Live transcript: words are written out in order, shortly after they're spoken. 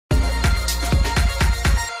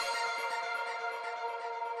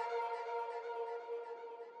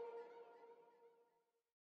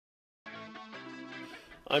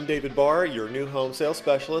I'm David Barr, your new home sales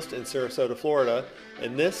specialist in Sarasota, Florida,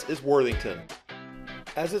 and this is Worthington.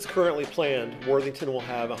 As it's currently planned, Worthington will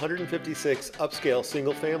have 156 upscale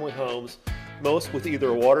single-family homes, most with either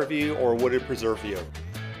a water view or a wooded preserve view.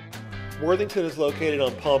 Worthington is located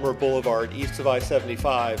on Palmer Boulevard east of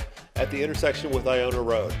I-75 at the intersection with Iona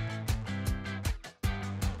Road.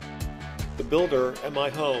 The builder, MI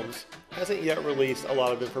Homes, hasn't yet released a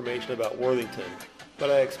lot of information about Worthington, but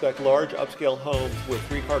I expect large upscale homes with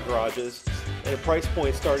 3-car garages and a price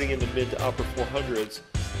point starting in the mid to upper 400s,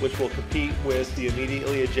 which will compete with the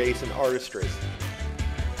immediately adjacent Artistry.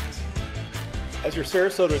 As your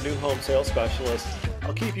Sarasota new home sales specialist,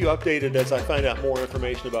 I'll keep you updated as I find out more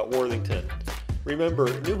information about Worthington.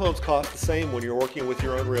 Remember, new homes cost the same when you're working with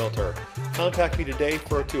your own realtor. Contact me today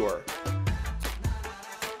for a tour.